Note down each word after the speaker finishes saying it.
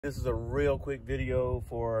This is a real quick video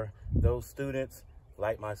for those students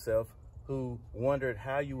like myself who wondered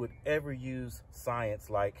how you would ever use science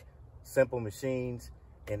like simple machines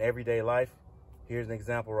in everyday life. Here's an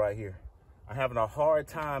example right here. I'm having a hard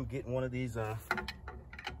time getting one of these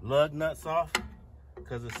lug nuts off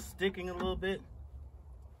because it's sticking a little bit.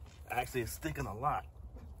 Actually, it's sticking a lot.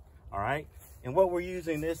 All right. And what we're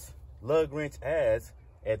using this lug wrench as,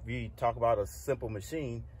 if we talk about a simple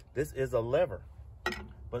machine, this is a lever.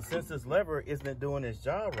 But since this lever isn't doing its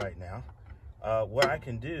job right now, what I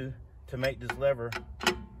can do to make this lever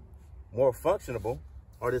more functionable,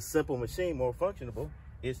 or this simple machine more functionable,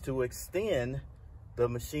 is to extend the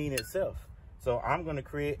machine itself. So I'm going to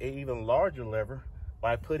create an even larger lever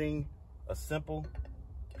by putting a simple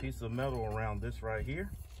piece of metal around this right here,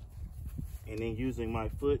 and then using my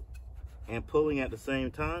foot and pulling at the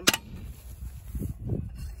same time.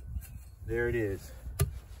 There it is.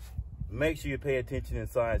 Make sure you pay attention in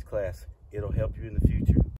science class. It'll help you in the future.